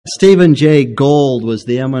Stephen Jay Gould was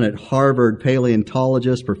the eminent Harvard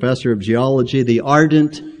paleontologist, professor of geology, the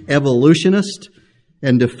ardent evolutionist,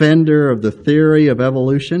 and defender of the theory of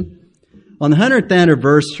evolution. On the 100th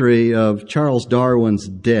anniversary of Charles Darwin's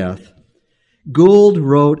death, Gould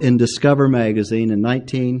wrote in Discover magazine in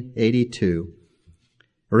 1982,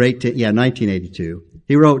 1982.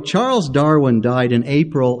 He wrote, "Charles Darwin died in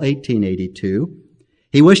April 1882.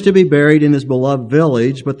 He wished to be buried in his beloved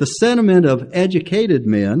village, but the sentiment of educated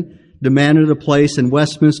men demanded a place in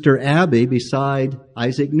Westminster Abbey beside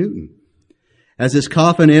Isaac Newton. As his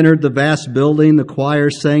coffin entered the vast building, the choir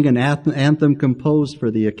sang an anthem composed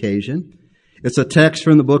for the occasion. It's a text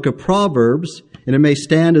from the book of Proverbs, and it may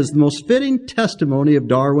stand as the most fitting testimony of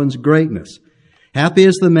Darwin's greatness. Happy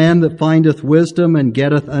is the man that findeth wisdom and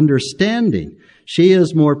getteth understanding. She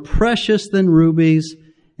is more precious than rubies,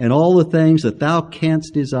 and all the things that thou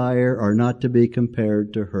canst desire are not to be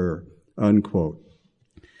compared to her." Unquote.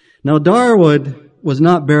 Now, Darwin was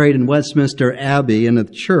not buried in Westminster Abbey in a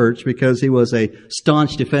church because he was a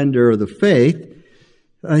staunch defender of the faith.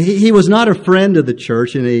 He was not a friend of the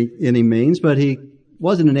church in any means, but he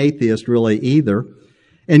wasn't an atheist really either.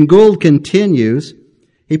 And Gould continues,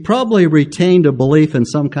 he probably retained a belief in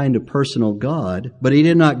some kind of personal God, but he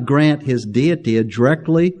did not grant his deity a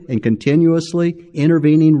directly and continuously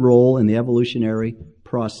intervening role in the evolutionary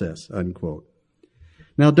process, unquote.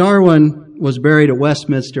 Now, Darwin was buried at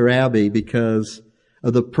Westminster Abbey because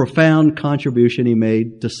of the profound contribution he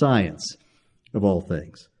made to science, of all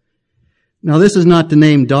things. Now, this is not to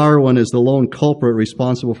name Darwin as the lone culprit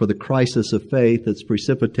responsible for the crisis of faith that's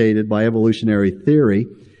precipitated by evolutionary theory.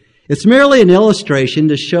 It's merely an illustration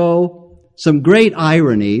to show some great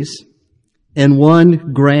ironies and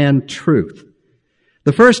one grand truth.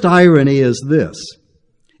 The first irony is this.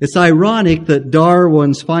 It's ironic that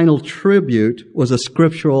Darwin's final tribute was a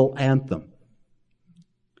scriptural anthem.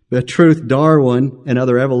 The truth Darwin and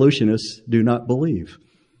other evolutionists do not believe.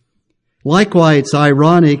 Likewise, it's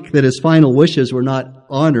ironic that his final wishes were not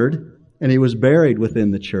honored and he was buried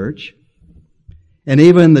within the church. And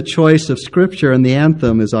even the choice of scripture and the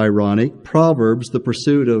anthem is ironic. Proverbs, the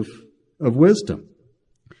pursuit of wisdom.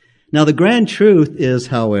 Now, the grand truth is,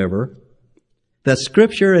 however, that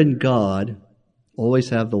scripture and God always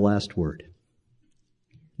have the last word.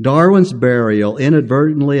 Darwin's burial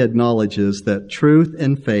inadvertently acknowledges that truth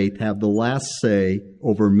and faith have the last say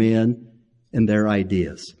over men and their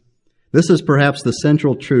ideas. This is perhaps the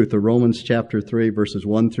central truth of Romans chapter 3, verses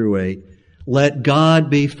 1 through 8. Let God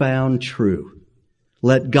be found true.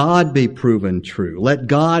 Let God be proven true. Let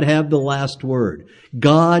God have the last word.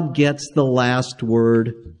 God gets the last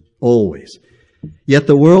word always. Yet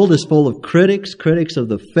the world is full of critics of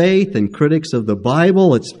the faith and critics of the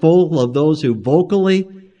Bible. It's full of those who vocally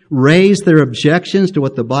raise their objections to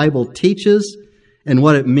what the Bible teaches and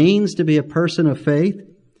what it means to be a person of faith.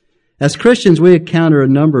 As Christians, we encounter a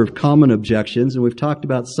number of common objections, and we've talked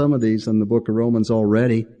about some of these in the book of Romans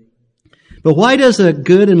already. But why does a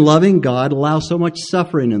good and loving God allow so much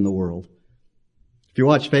suffering in the world? If you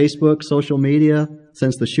watch Facebook, social media,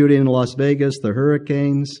 since the shooting in Las Vegas, the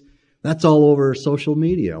hurricanes, that's all over social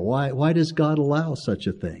media. Why does God allow such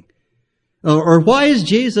a thing? Or why is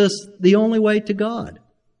Jesus the only way to God?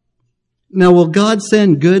 Now, will God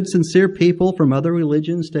send good, sincere people from other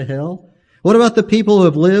religions to hell? What about the people who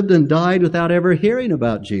have lived and died without ever hearing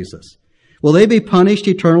about Jesus? Will they be punished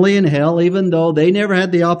eternally in hell even though they never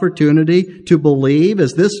had the opportunity to believe?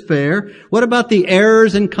 Is this fair? What about the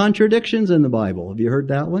errors and contradictions in the Bible? Have you heard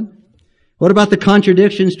that one? What about the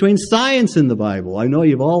contradictions between science in the Bible? I know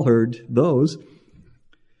you've all heard those.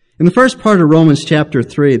 In the first part of Romans chapter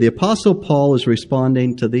 3, the Apostle Paul is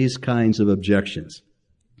responding to these kinds of objections.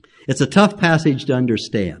 It's a tough passage to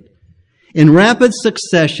understand. In rapid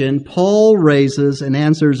succession, Paul raises and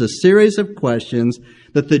answers a series of questions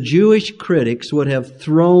that the Jewish critics would have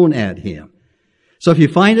thrown at him. So if you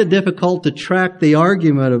find it difficult to track the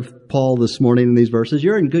argument of Paul this morning in these verses,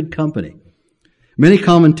 you're in good company. Many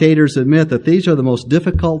commentators admit that these are the most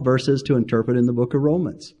difficult verses to interpret in the book of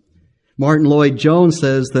Romans. Martin Lloyd-Jones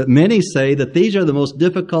says that many say that these are the most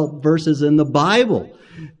difficult verses in the Bible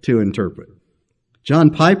to interpret.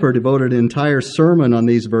 John Piper devoted an entire sermon on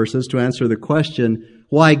these verses to answer the question,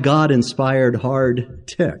 why God inspired hard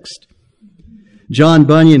text. John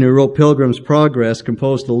Bunyan, who wrote Pilgrim's Progress,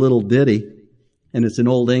 composed a little ditty, and it's in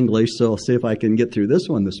Old English, so I'll see if I can get through this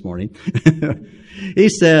one this morning. He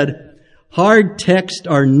said, hard text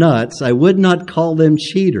are nuts, I would not call them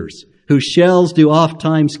cheaters, whose shells do oft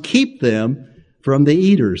times keep them from the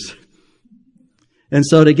eaters. And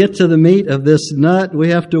so to get to the meat of this nut, we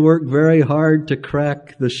have to work very hard to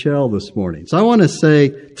crack the shell this morning. So I want to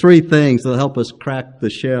say 3 things that will help us crack the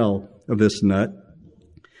shell of this nut.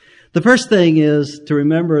 The first thing is to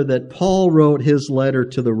remember that Paul wrote his letter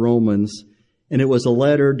to the Romans, and it was a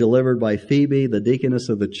letter delivered by Phoebe, the deaconess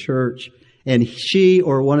of the church, and she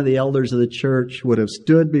or one of the elders of the church would have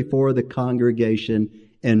stood before the congregation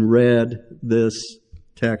and read this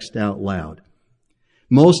text out loud.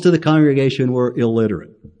 Most of the congregation were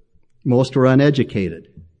illiterate. Most were uneducated.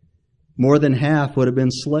 More than half would have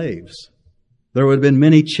been slaves. There would have been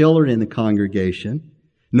many children in the congregation.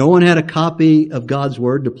 No one had a copy of God's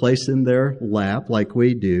Word to place in their lap like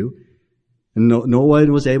we do. And no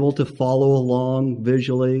one was able to follow along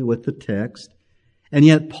visually with the text. And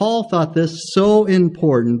yet Paul thought this so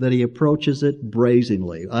important that he approaches it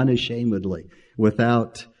brazenly, unashamedly,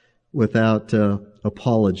 without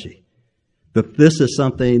apology. That this is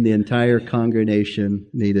something the entire congregation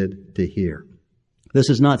needed to hear. This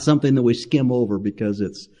is not something that we skim over because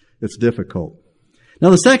it's difficult. Now,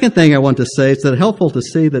 the second thing I want to say is that it's helpful to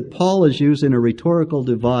see that Paul is using a rhetorical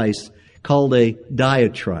device called a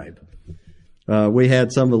diatribe. We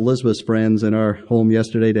had some of Elizabeth's friends in our home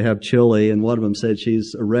yesterday to have chili, and one of them said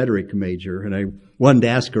she's a rhetoric major, and I wanted to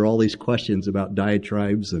ask her all these questions about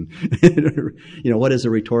diatribes and, what is a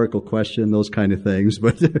rhetorical question, those kind of things,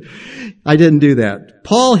 but I didn't do that.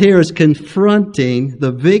 Paul here is confronting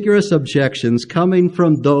the vigorous objections coming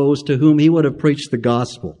from those to whom he would have preached the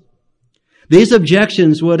gospel. These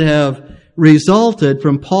objections would have resulted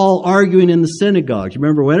from Paul arguing in the synagogues.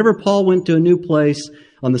 Remember, whenever Paul went to a new place,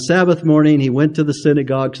 on the Sabbath morning, he went to the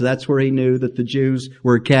synagogue, because that's where he knew that the Jews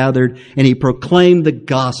were gathered, and he proclaimed the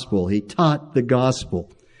gospel. He taught the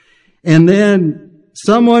gospel. And then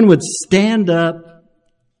someone would stand up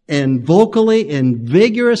and vocally and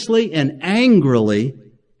vigorously and angrily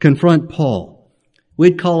confront Paul.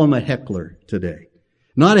 We'd call him a heckler today.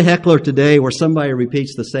 Not a heckler today where somebody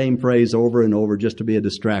repeats the same phrase over and over just to be a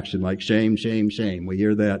distraction, like shame, shame, shame. We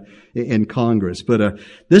hear that in Congress. But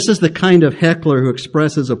this is the kind of heckler who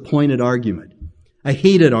expresses a pointed argument, a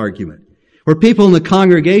heated argument, where people in the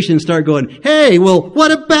congregation start going, hey, well,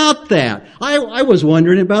 what about that? I was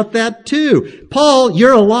wondering about that too. Paul,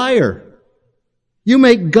 you're a liar. You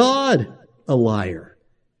make God a liar.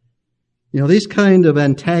 These kind of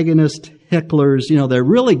antagonist hecklers, they're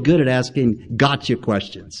really good at asking gotcha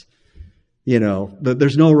questions.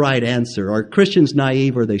 There's no right answer. Are Christians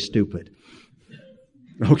naive or are they stupid?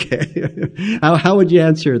 Okay. How would you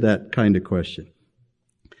answer that kind of question?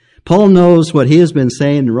 Paul knows what he has been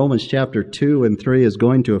saying in Romans chapter 2 and 3 is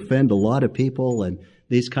going to offend a lot of people, and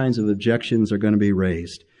these kinds of objections are going to be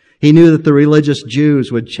raised. He knew that the religious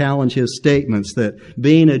Jews would challenge his statements that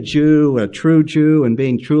being a Jew, a true Jew, and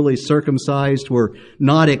being truly circumcised were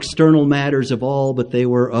not external matters of all, but they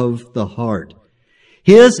were of the heart.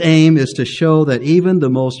 His aim is to show that even the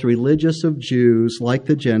most religious of Jews, like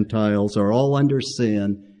the Gentiles, are all under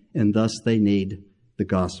sin, and thus they need the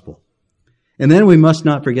gospel. And then we must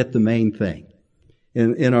not forget the main thing.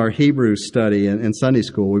 In our Hebrews study in Sunday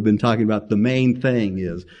school, we've been talking about the main thing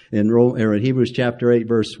is. In Hebrews chapter 8,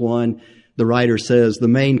 verse 1, the writer says, the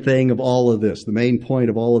main thing of all of this, the main point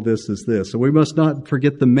of all of this is this. So we must not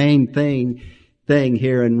forget the main thing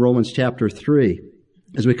here in Romans chapter 3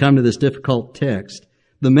 as we come to this difficult text.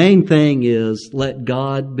 The main thing is, let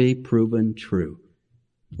God be proven true.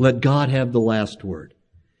 Let God have the last word.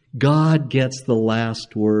 God gets the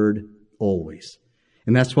last word always.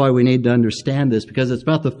 And that's why we need to understand this, because it's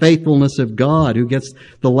about the faithfulness of God who gets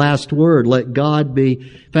the last word. Let God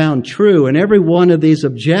be found true. And every one of these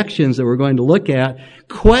objections that we're going to look at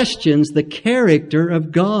questions the character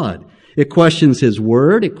of God. It questions His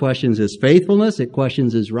word, it questions His faithfulness, it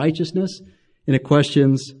questions His righteousness, and it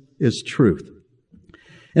questions His truth.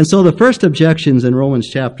 And so the first objections in Romans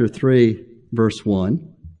chapter 3, verse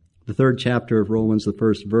 1, the third chapter of Romans, the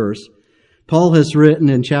first verse, Paul has written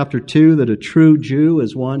in chapter 2 that a true Jew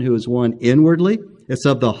is one who is one inwardly. It's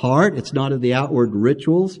of the heart. It's not of the outward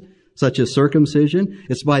rituals, such as circumcision.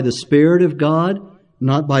 It's by the Spirit of God,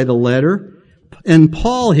 not by the letter. And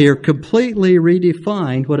Paul here completely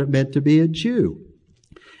redefined what it meant to be a Jew.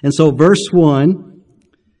 And so verse 1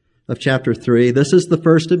 of chapter 3, this is the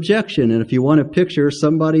first objection. And if you want to picture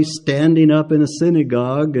somebody standing up in a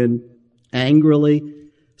synagogue and angrily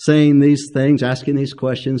saying these things, asking these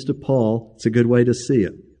questions to Paul, it's a good way to see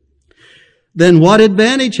it. Then what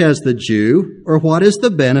advantage has the Jew, or what is the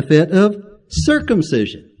benefit of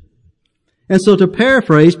circumcision? And so to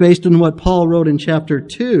paraphrase, based on what Paul wrote in chapter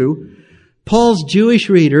 2, Paul's Jewish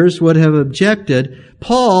readers would have objected,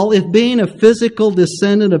 Paul, if being a physical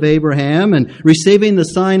descendant of Abraham and receiving the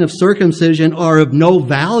sign of circumcision are of no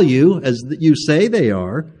value, as you say they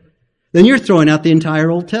are, then you're throwing out the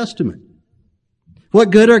entire Old Testament.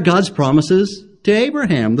 What good are God's promises to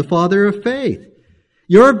Abraham, the father of faith?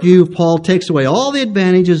 Your view of Paul takes away all the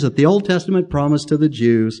advantages that the Old Testament promised to the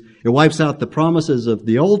Jews. It wipes out the promises of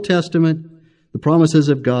the Old Testament, the promises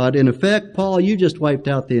of God. In effect, Paul, you just wiped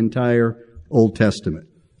out the entire Old Testament.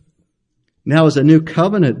 Now, as a new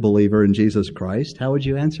covenant believer in Jesus Christ, how would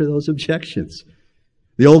you answer those objections?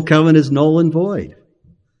 The old covenant is null and void.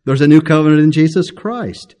 There's a new covenant in Jesus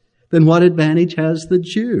Christ. Then what advantage has the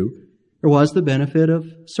Jew, or was the benefit of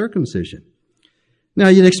circumcision? Now,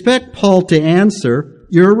 you'd expect Paul to answer,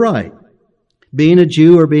 you're right. Being a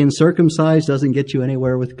Jew or being circumcised doesn't get you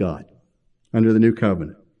anywhere with God under the new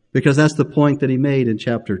covenant, because that's the point that he made in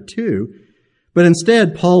chapter 2. But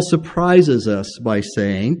instead, Paul surprises us by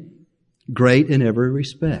saying, great in every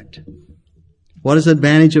respect. What is the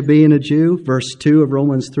advantage of being a Jew? Verse 2 of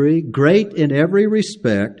Romans 3, great in every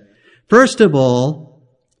respect. First of all,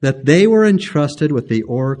 that they were entrusted with the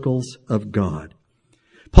oracles of God.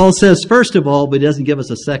 Paul says, first of all, but he doesn't give us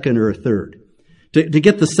a second or a third. To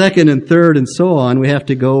get the second and third and so on, we have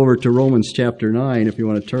to go over to Romans chapter 9, if you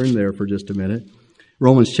want to turn there for just a minute.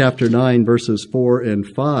 Romans chapter 9, verses 4 and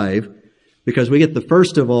 5. Because we get the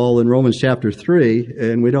first of all in Romans chapter 3,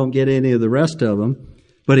 and we don't get any of the rest of them.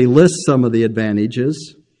 But he lists some of the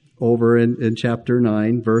advantages over in chapter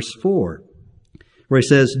 9, verse 4, where he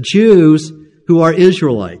says, Jews who are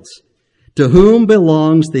Israelites, to whom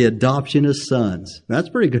belongs the adoption as sons. That's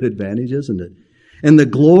a pretty good advantage, isn't it? And the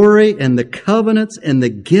glory and the covenants and the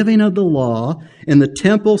giving of the law and the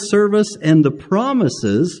temple service and the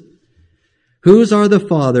promises, whose are the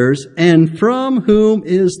fathers, and from whom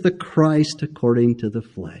is the Christ according to the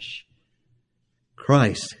flesh.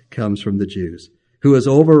 Christ comes from the Jews, who is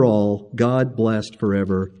over all, God blessed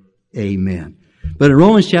forever. Amen. But in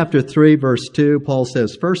Romans chapter 3, verse 2, Paul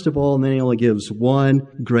says, first of all, and then he only gives one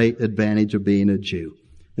great advantage of being a Jew.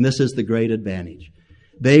 And this is the great advantage.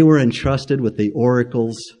 They were entrusted with the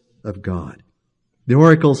oracles of God. The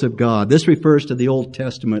oracles of God. This refers to the Old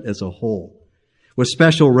Testament as a whole, with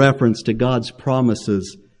special reference to God's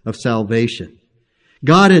promises of salvation.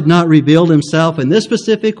 God had not revealed himself in this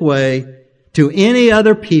specific way to any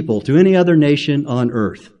other people, to any other nation on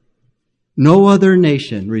earth. No other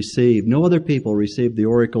people received the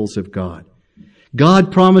oracles of God.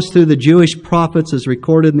 God promised through the Jewish prophets, as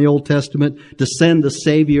recorded in the Old Testament, to send the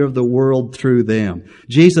Savior of the world through them.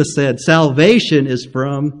 Jesus said, salvation is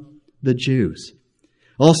from the Jews.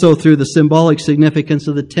 Also through the symbolic significance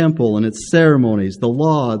of the temple and its ceremonies, the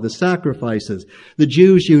law, the sacrifices, the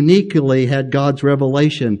Jews uniquely had God's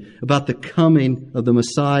revelation about the coming of the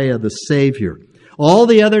Messiah, the Savior. All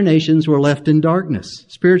the other nations were left in darkness,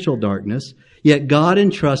 spiritual darkness, yet God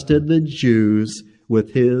entrusted the Jews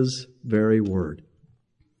with His very word.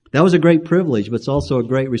 That was a great privilege, but it's also a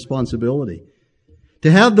great responsibility.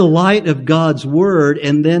 To have the light of God's word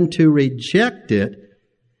and then to reject it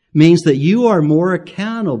means that you are more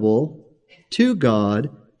accountable to God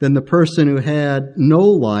than the person who had no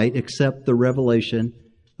light except the revelation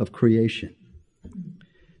of creation.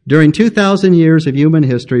 During 2,000 years of human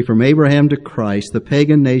history, from Abraham to Christ, the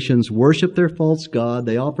pagan nations worshiped their false god.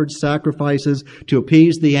 They offered sacrifices to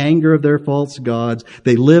appease the anger of their false gods.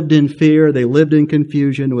 They lived in fear. They lived in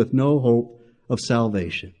confusion with no hope of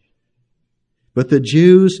salvation. But the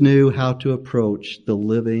Jews knew how to approach the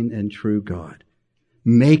living and true God,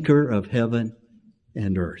 maker of heaven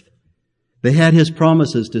and earth. They had His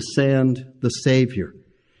promises to send the Savior.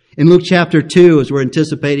 In Luke chapter 2, as we're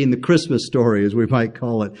anticipating the Christmas story, as we might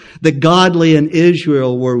call it, the godly in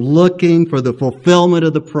Israel were looking for the fulfillment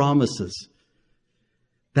of the promises.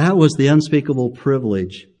 That was the unspeakable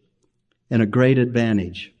privilege and a great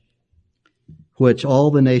advantage which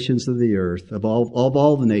all the nations of the earth, of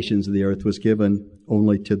all the nations of the earth, was given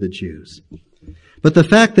only to the Jews. But the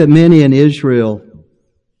fact that many in Israel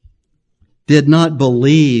did not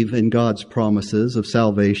believe in God's promises of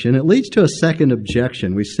salvation, it leads to a second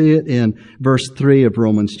objection. We see it in verse 3 of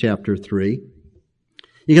Romans chapter 3.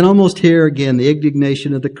 You can almost hear again the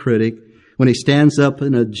indignation of the critic when he stands up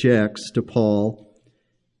and objects to Paul.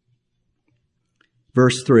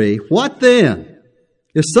 Verse 3, what then?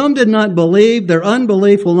 If some did not believe, their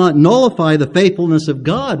unbelief will not nullify the faithfulness of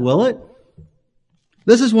God, will it?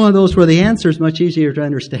 This is one of those where the answer is much easier to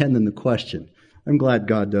understand than the question. I'm glad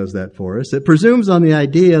God does that for us. It presumes on the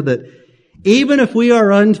idea that even if we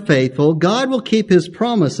are unfaithful, God will keep His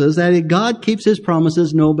promises, and God keeps His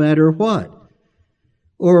promises no matter what.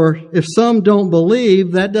 Or if some don't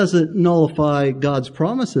believe, that doesn't nullify God's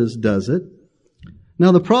promises, does it?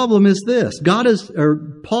 Now the problem is this.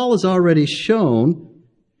 Paul has already shown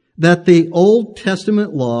that the Old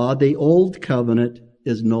Testament law, the Old Covenant,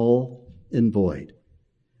 is null and void.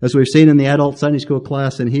 As we've seen in the adult Sunday school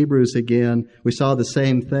class in Hebrews again, we saw the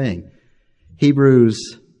same thing.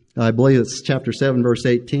 Hebrews, I believe it's chapter 7, verse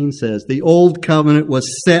 18 says, the Old Covenant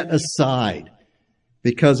was set aside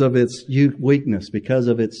because of its weakness, because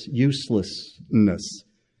of its uselessness.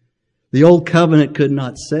 The Old Covenant could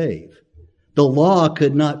not save. The law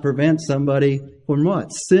could not prevent somebody from what?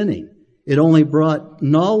 Sinning. It only brought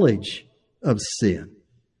knowledge of sin.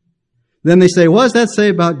 Then they say, what does that say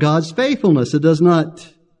about God's faithfulness?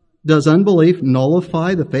 Does unbelief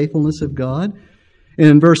nullify the faithfulness of God? And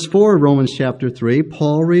in verse 4 of Romans chapter 3,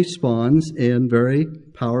 Paul responds in very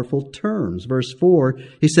powerful terms. Verse 4,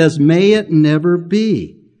 he says, may it never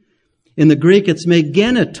be. In the Greek, it's me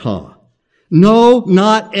geneta. No,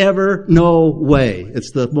 not ever, no way.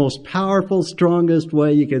 It's the most powerful, strongest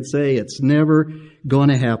way you could say it's never going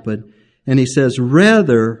to happen. And he says,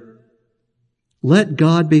 rather, let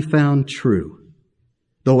God be found true.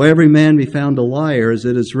 Though every man be found a liar, as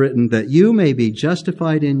it is written, that you may be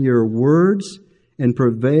justified in your words and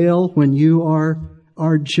prevail when you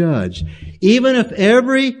are judged. Even if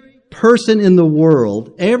every person in the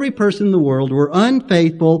world were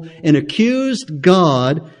unfaithful and accused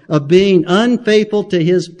God of being unfaithful to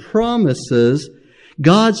His promises,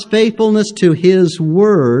 God's faithfulness to His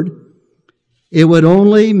word, it would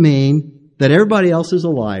only mean that everybody else is a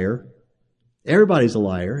liar. Everybody's a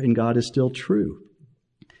liar, and God is still true.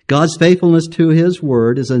 God's faithfulness to His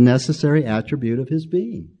word is a necessary attribute of His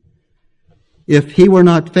being. If He were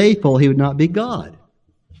not faithful, He would not be God,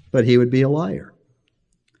 but He would be a liar.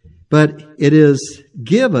 But it is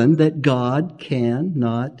given that God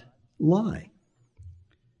cannot lie.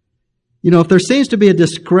 You know, if there seems to be a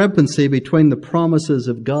discrepancy between the promises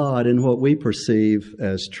of God and what we perceive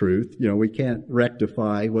as truth, you know, we can't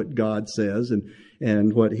rectify what God says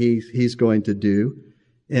and what He's going to do.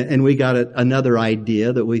 And we got another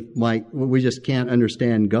idea that we just can't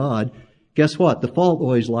understand God. Guess what? The fault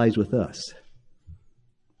always lies with us,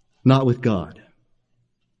 not with God.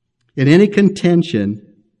 In any contention,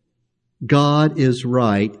 God is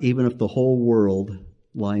right, even if the whole world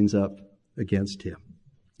lines up against Him.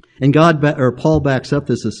 And Paul backs up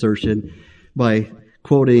this assertion by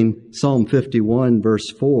quoting Psalm 51, verse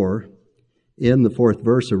 4, in the 4th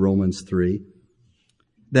verse of Romans 3.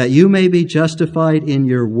 That you may be justified in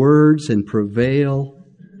your words and prevail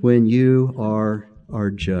when you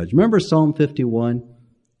are judged. Remember Psalm 51?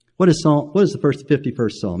 What is the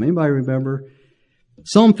 51st Psalm? Anybody remember?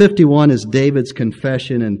 Psalm 51 is David's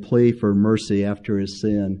confession and plea for mercy after his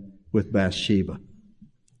sin with Bathsheba.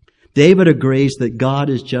 David agrees that God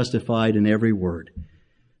is justified in every word,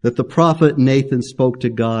 that the prophet Nathan spoke to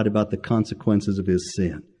God about the consequences of his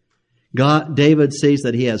sin. David sees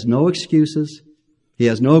that he has no excuses. He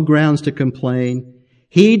has no grounds to complain.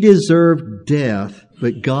 He deserved death,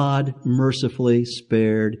 but God mercifully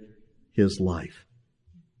spared his life.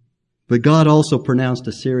 But God also pronounced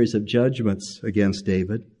a series of judgments against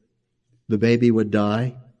David. The baby would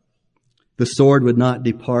die. The sword would not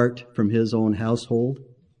depart from his own household.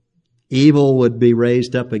 Evil would be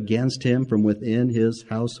raised up against him from within his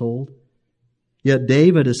household. Yet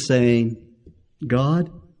David is saying,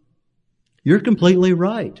 God, you're completely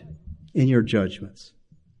right in your judgments.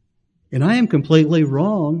 And I am completely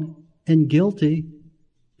wrong and guilty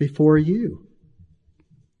before you.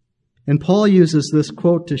 And Paul uses this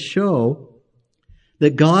quote to show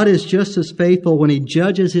that God is just as faithful when He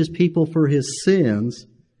judges His people for His sins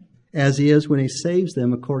as He is when He saves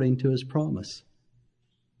them according to His promise.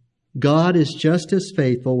 God is just as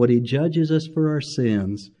faithful when He judges us for our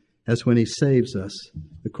sins as when He saves us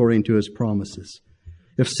according to His promises.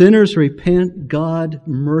 If sinners repent, God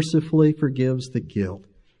mercifully forgives the guilt.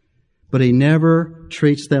 But He never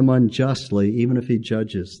treats them unjustly, even if He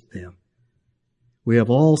judges them. We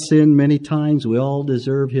have all sinned many times. We all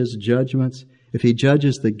deserve His judgments. If He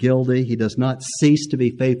judges the guilty, He does not cease to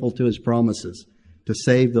be faithful to His promises to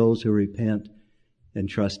save those who repent and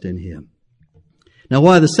trust in Him. Now,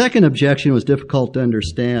 while the second objection was difficult to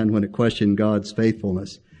understand when it questioned God's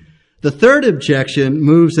faithfulness, the third objection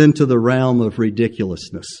moves into the realm of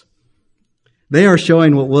ridiculousness. They are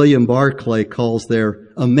showing what William Barclay calls their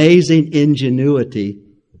amazing ingenuity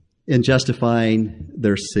in justifying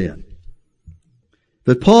their sin.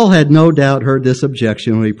 But Paul had no doubt heard this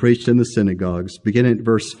objection when he preached in the synagogues, beginning at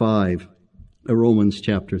verse 5 of Romans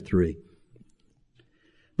chapter 3.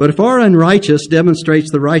 But if our unrighteousness demonstrates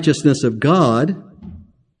the righteousness of God,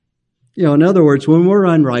 In other words, when we're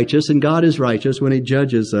unrighteous and God is righteous when He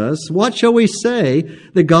judges us, what shall we say?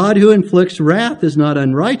 The God who inflicts wrath is not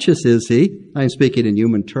unrighteous, is He? I am speaking in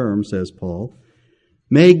human terms, says Paul.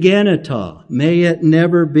 Me genita, may it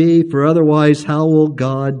never be, for otherwise how will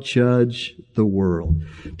God judge the world?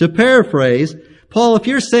 To paraphrase, Paul, if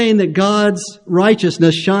you're saying that God's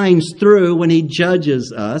righteousness shines through when He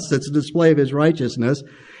judges us, it's a display of His righteousness,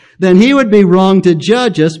 then He would be wrong to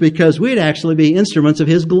judge us because we'd actually be instruments of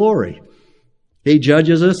His glory. He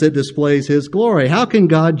judges us, it displays His glory. How can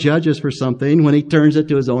God judge us for something when He turns it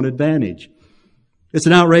to His own advantage? It's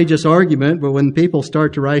an outrageous argument, but when people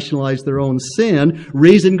start to rationalize their own sin,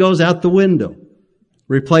 reason goes out the window,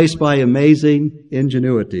 replaced by amazing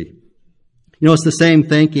ingenuity. It's the same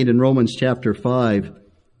thinking in Romans chapter 5,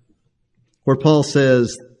 where Paul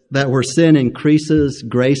says that where sin increases,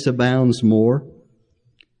 grace abounds more.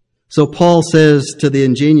 So Paul says to the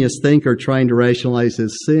ingenious thinker trying to rationalize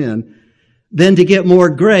his sin, then to get more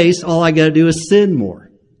grace, all I got to do is sin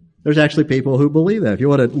more. There's actually people who believe that. If you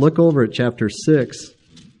want to look over at chapter 6,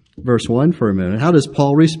 verse 1 for a minute, how does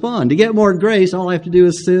Paul respond? To get more grace, all I have to do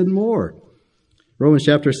is sin more. Romans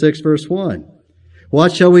chapter 6, verse 1.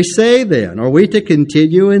 What shall we say then? Are we to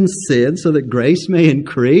continue in sin so that grace may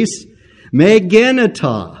increase? Me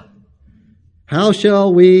genita. How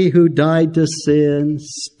shall we who died to sin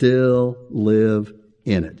still live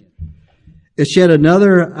in it? It's yet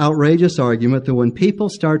another outrageous argument that when people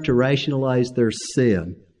start to rationalize their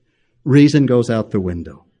sin, reason goes out the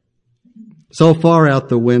window. So far out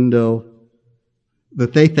the window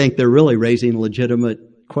that they think they're really raising legitimate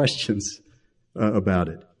questions about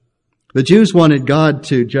it. The Jews wanted God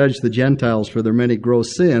to judge the Gentiles for their many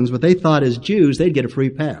gross sins, but they thought as Jews they'd get a free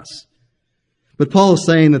pass. But Paul is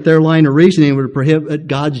saying that their line of reasoning would prohibit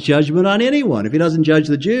God's judgment on anyone. If He doesn't judge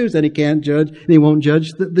the Jews, then He can't judge, and He won't judge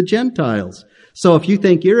the Gentiles. So if you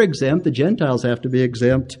think you're exempt, the Gentiles have to be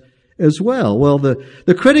exempt as well. Well,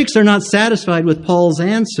 the critics are not satisfied with Paul's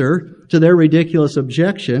answer to their ridiculous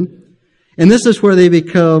objection, and this is where they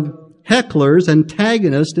become hecklers,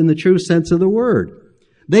 antagonists in the true sense of the word.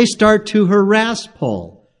 They start to harass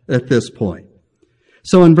Paul at this point.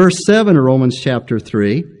 So in verse 7 of Romans chapter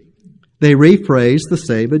 3, they rephrase the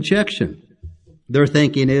same objection. Their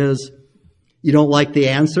thinking is, you don't like the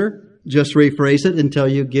answer? Just rephrase it until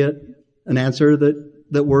you get an answer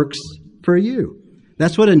that works for you.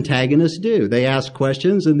 That's what antagonists do. They ask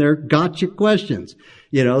questions and they're gotcha questions.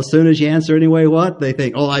 As soon as you answer anyway, what? They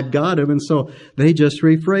think, I've got him. And so they just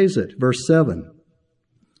rephrase it. Verse 7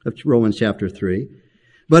 of Romans chapter 3.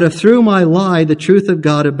 But if through my lie the truth of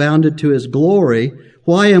God abounded to His glory,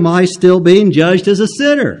 why am I still being judged as a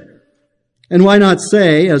sinner? And why not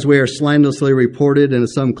say, as we are slanderously reported in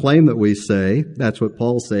some claim that we say, that's what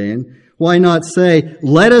Paul's saying, why not say,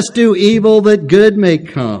 let us do evil that good may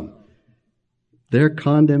come? Their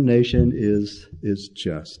condemnation is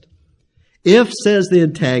just. If, says the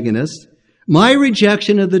antagonist, my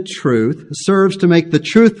rejection of the truth serves to make the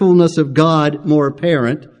truthfulness of God more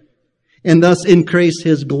apparent, and thus increase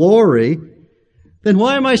His glory, then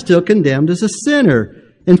why am I still condemned as a sinner?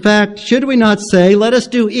 In fact, should we not say, let us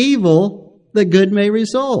do evil that good may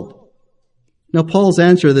result? Now, Paul's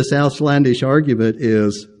answer to this outlandish argument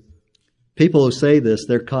is, people who say this,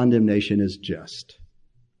 their condemnation is just.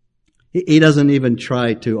 He doesn't even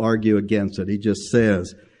try to argue against it. He just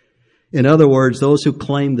says, in other words, those who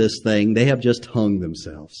claim this thing, they have just hung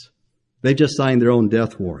themselves. They've just signed their own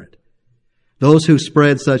death warrant. Those who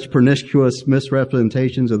spread such pernicious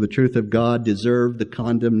misrepresentations of the truth of God deserve the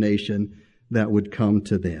condemnation that would come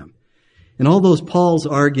to them. And although Paul's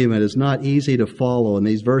argument is not easy to follow and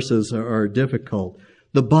these verses are difficult,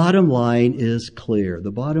 the bottom line is clear.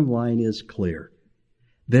 The bottom line is clear.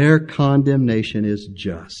 Their condemnation is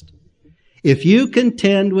just. If you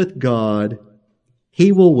contend with God,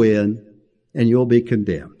 He will win and you'll be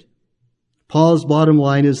condemned. Paul's bottom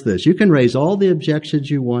line is this. You can raise all the objections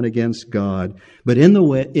you want against God, but in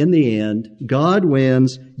the end, God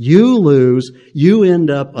wins, you lose, you end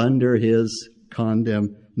up under His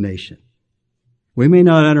condemnation. We may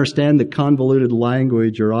not understand the convoluted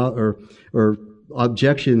language or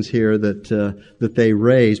objections here that they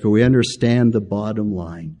raise, but we understand the bottom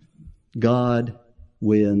line. God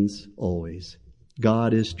wins always.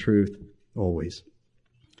 God is truth always.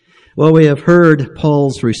 Well, we have heard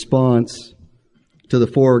Paul's response to the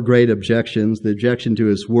four great objections: the objection to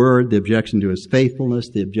His word, the objection to His faithfulness,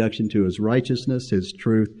 the objection to His righteousness, His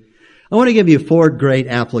truth. I want to give you four great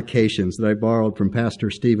applications that I borrowed from Pastor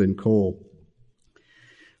Stephen Cole.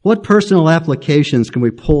 What personal applications can we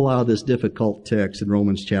pull out of this difficult text in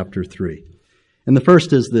Romans chapter 3? And the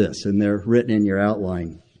first is this, and they're written in your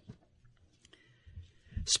outline.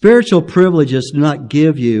 Spiritual privileges do not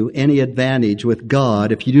give you any advantage with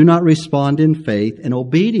God if you do not respond in faith and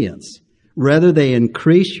obedience. Rather, they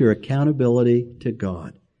increase your accountability to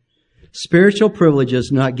God. Spiritual privileges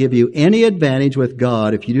do not give you any advantage with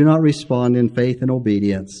God if you do not respond in faith and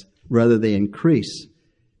obedience. Rather, they increase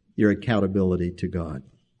your accountability to God.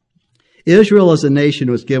 Israel as a nation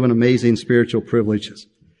was given amazing spiritual privileges.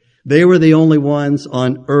 They were the only ones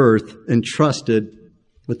on earth entrusted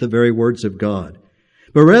with the very words of God.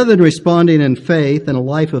 But rather than responding in faith and a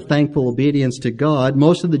life of thankful obedience to God,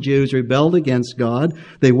 most of the Jews rebelled against God.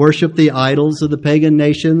 They worshiped the idols of the pagan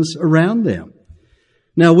nations around them.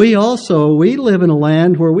 Now we live in a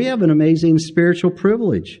land where we have an amazing spiritual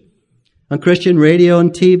privilege. On Christian radio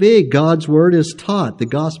and TV, God's Word is taught. The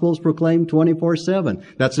gospel is proclaimed 24/7.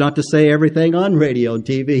 That's not to say everything on radio and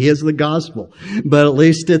TV is the gospel, but at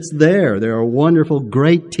least it's there. There are wonderful,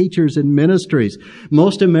 great teachers and ministries.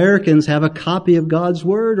 Most Americans have a copy of God's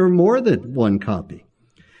Word or more than one copy.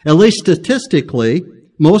 At least statistically,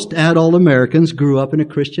 most adult Americans grew up in a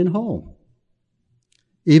Christian home.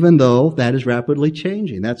 Even though that is rapidly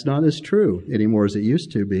changing. That's not as true anymore as it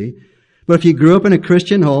used to be. But if you grew up in a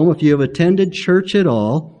Christian home, if you have attended church at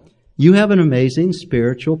all, you have an amazing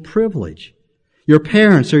spiritual privilege. Your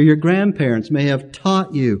parents or your grandparents may have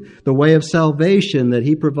taught you the way of salvation that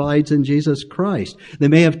He provides in Jesus Christ. They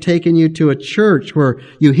may have taken you to a church where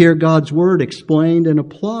you hear God's Word explained and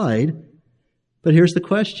applied. But here's the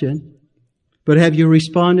question. But have you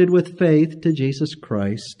responded with faith to Jesus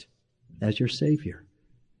Christ as your Savior?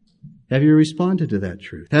 Have you responded to that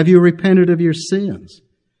truth? Have you repented of your sins?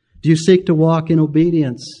 Do you seek to walk in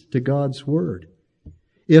obedience to God's Word?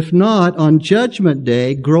 If not, on Judgment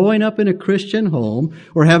Day, growing up in a Christian home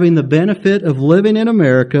or having the benefit of living in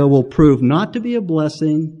America will prove not to be a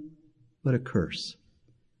blessing, but a curse,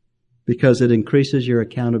 because it increases your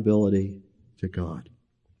accountability to God.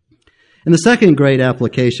 And the second great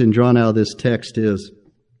application drawn out of this text is,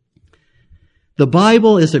 the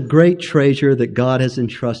Bible is a great treasure that God has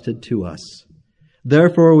entrusted to us.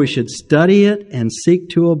 Therefore, we should study it and seek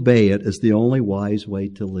to obey it as the only wise way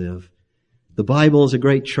to live. The Bible is a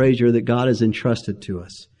great treasure that God has entrusted to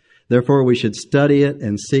us. Therefore, we should study it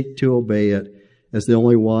and seek to obey it as the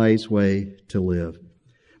only wise way to live.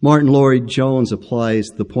 Martin Lloyd-Jones applies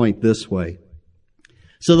the point this way.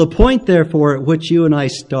 So the point, therefore, at which you and I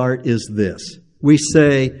start is this. We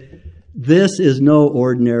say, this is no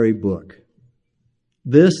ordinary book.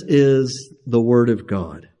 This is the Word of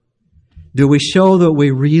God. Do we show that we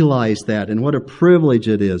realize that and what a privilege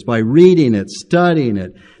it is by reading it, studying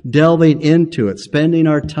it, delving into it, spending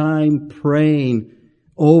our time praying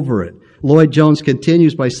over it? Lloyd-Jones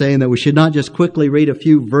continues by saying that we should not just quickly read a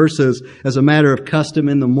few verses as a matter of custom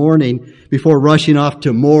in the morning before rushing off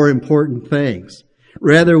to more important things.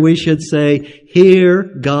 Rather, we should say, here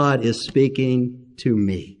God is speaking to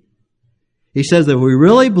me. He says that if we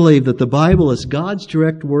really believe that the Bible is God's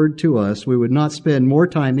direct word to us, we would not spend more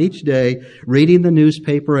time each day reading the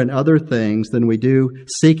newspaper and other things than we do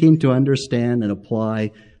seeking to understand and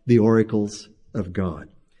apply the oracles of God.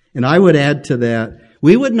 And I would add to that,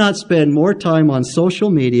 we would not spend more time on social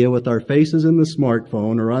media with our faces in the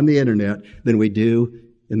smartphone or on the internet than we do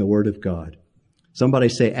in the Word of God. Somebody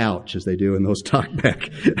say ouch as they do in those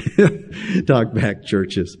talkback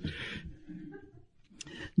churches.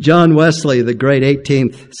 John Wesley, the great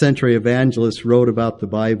 18th century evangelist, wrote about the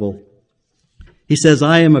Bible. He says,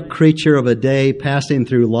 I am a creature of a day passing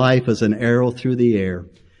through life as an arrow through the air.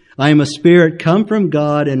 I am a spirit come from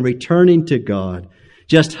God and returning to God,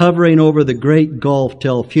 just hovering over the great gulf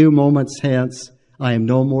till a few moments hence I am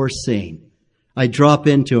no more seen. I drop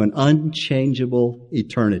into an unchangeable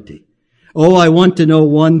eternity. Oh, I want to know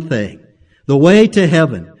one thing, the way to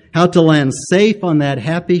heaven, how to land safe on that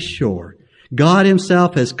happy shore. God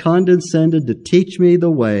Himself has condescended to teach me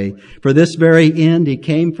the way. For this very end He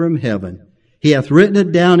came from heaven. He hath written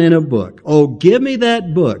it down in a book. Oh, give me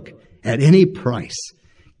that book at any price.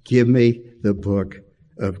 Give me the book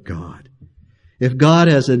of God. If God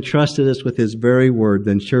has entrusted us with His very word,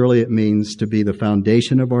 then surely it means to be the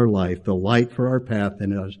foundation of our life, the light for our path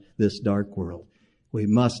in this dark world. We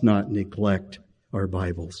must not neglect our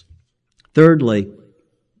Bibles. Thirdly,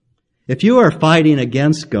 if you are fighting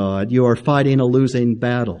against God, you are fighting a losing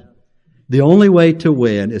battle. The only way to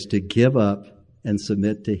win is to give up and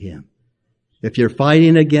submit to Him. If you're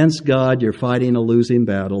fighting against God, you're fighting a losing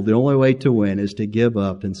battle. The only way to win is to give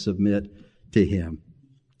up and submit to Him.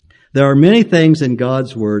 There are many things in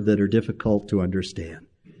God's Word that are difficult to understand,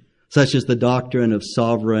 such as the doctrine of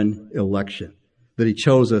sovereign election, that He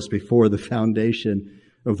chose us before the foundation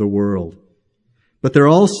of the world. But there are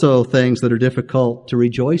also things that are difficult to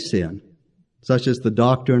rejoice in, such as the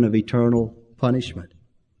doctrine of eternal punishment.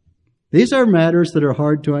 These are matters that are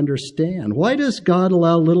hard to understand. Why does God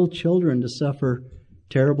allow little children to suffer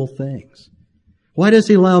terrible things? Why does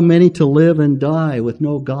He allow many to live and die with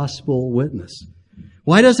no gospel witness?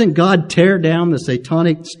 Why doesn't God tear down the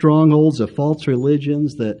satanic strongholds of false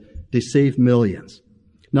religions that deceive millions?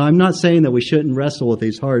 Now, I'm not saying that we shouldn't wrestle with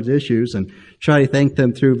these hard issues and try to think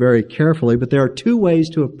them through very carefully, but there are two ways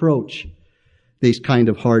to approach these kind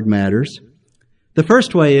of hard matters. The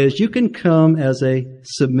first way is you can come as a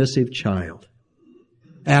submissive child,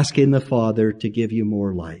 asking the Father to give you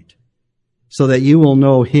more light, so that you will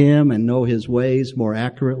know Him and know His ways more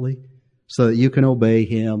accurately, so that you can obey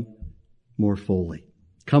Him more fully.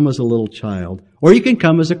 Come as a little child. Or you can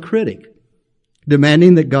come as a critic,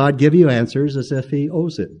 demanding that God give you answers as if He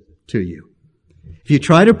owes it to you. If you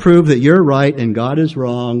try to prove that you're right and God is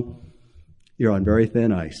wrong, you're on very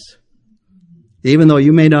thin ice. Even though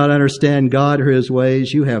you may not understand God or His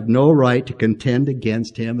ways, you have no right to contend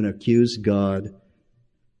against Him and accuse God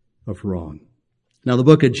of wrong. Now, the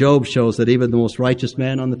book of Job shows that even the most righteous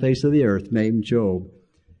man on the face of the earth, named Job,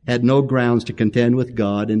 had no grounds to contend with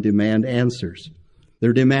God and demand answers.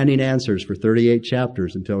 They're demanding answers for 38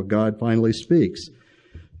 chapters until God finally speaks.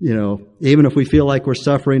 You know, even if we feel like we're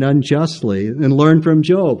suffering unjustly, and learn from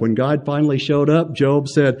Job. When God finally showed up, Job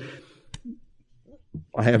said,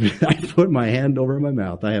 I put my hand over my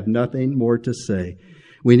mouth. I have nothing more to say.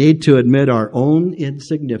 We need to admit our own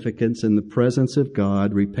insignificance in the presence of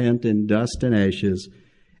God, repent in dust and ashes.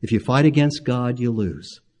 If you fight against God, you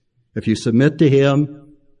lose. If you submit to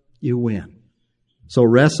Him, you win. So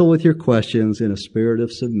wrestle with your questions in a spirit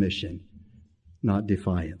of submission, not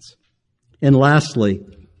defiance. And lastly,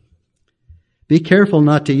 be careful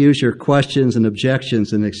not to use your questions and objections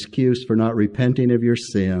as an excuse for not repenting of your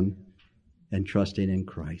sin and trusting in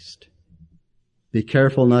Christ. Be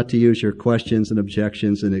careful not to use your questions and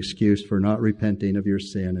objections as an excuse for not repenting of your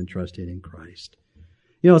sin and trusting in Christ.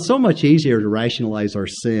 You know, it's so much easier to rationalize our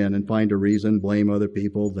sin and find a reason, blame other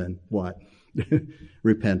people, than what?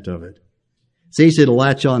 Repent of it. It's easy to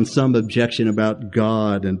latch on some objection about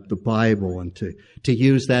God and the Bible and to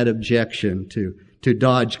use that objection to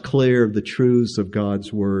dodge clear of the truths of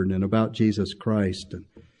God's Word and about Jesus Christ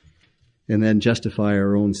and then justify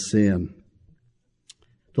our own sin.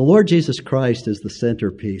 The Lord Jesus Christ is the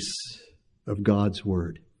centerpiece of God's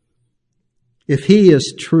Word. If He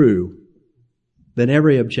is true, then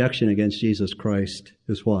every objection against Jesus Christ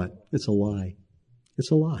is what? It's a lie.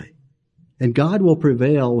 It's a lie. And God will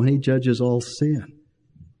prevail when He judges all sin.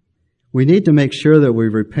 We need to make sure that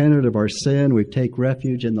we've repented of our sin. We take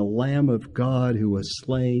refuge in the Lamb of God who was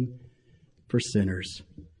slain for sinners.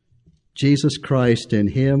 Jesus Christ and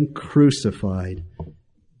Him crucified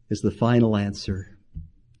is the final answer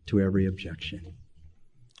to every objection.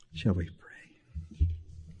 Shall we pray?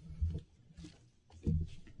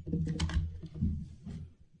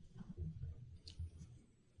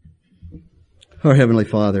 Our Heavenly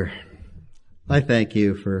Father, I thank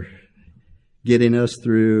You for getting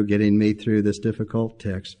me through this difficult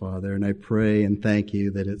text, Father, and I pray and thank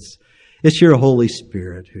You that it's Your Holy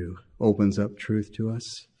Spirit who opens up truth to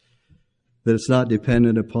us, that it's not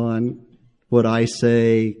dependent upon what I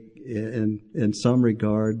say in some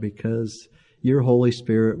regard, because Your Holy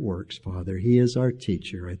Spirit works, Father. He is our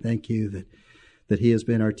teacher. I thank You that He has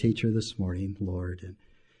been our teacher this morning, Lord.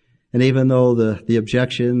 And even though the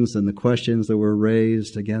objections and the questions that were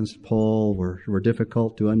raised against Paul were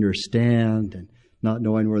difficult to understand and not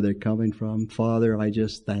knowing where they're coming from, Father, I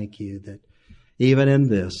just thank You that even in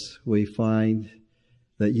this we find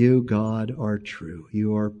that You, God, are true.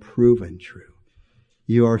 You are proven true.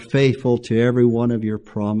 You are faithful to every one of Your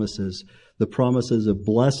promises, the promises of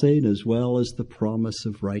blessing as well as the promise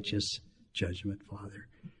of righteous judgment, Father.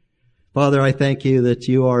 Father, I thank You that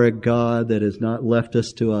You are a God that has not left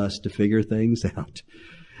us to figure things out.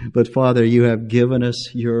 But Father, You have given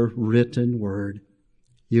us Your written word.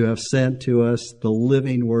 You have sent to us the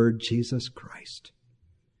living Word, Jesus Christ,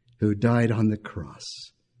 who died on the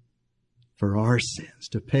cross for our sins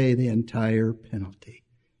to pay the entire penalty,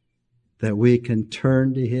 that we can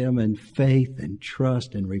turn to Him in faith and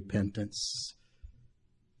trust and repentance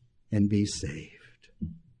and be saved.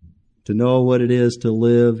 To know what it is to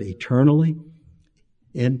live eternally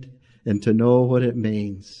and to know what it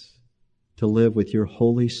means to live with Your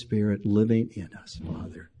Holy Spirit living in us,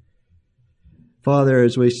 Father. Father,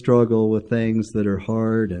 as we struggle with things that are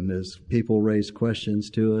hard and as people raise questions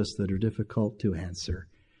to us that are difficult to answer,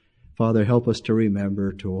 Father, help us to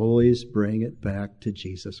remember to always bring it back to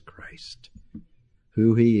Jesus Christ,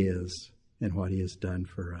 who He is and what He has done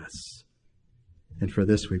for us. And for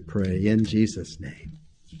this we pray in Jesus' name.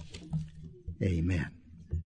 Amen.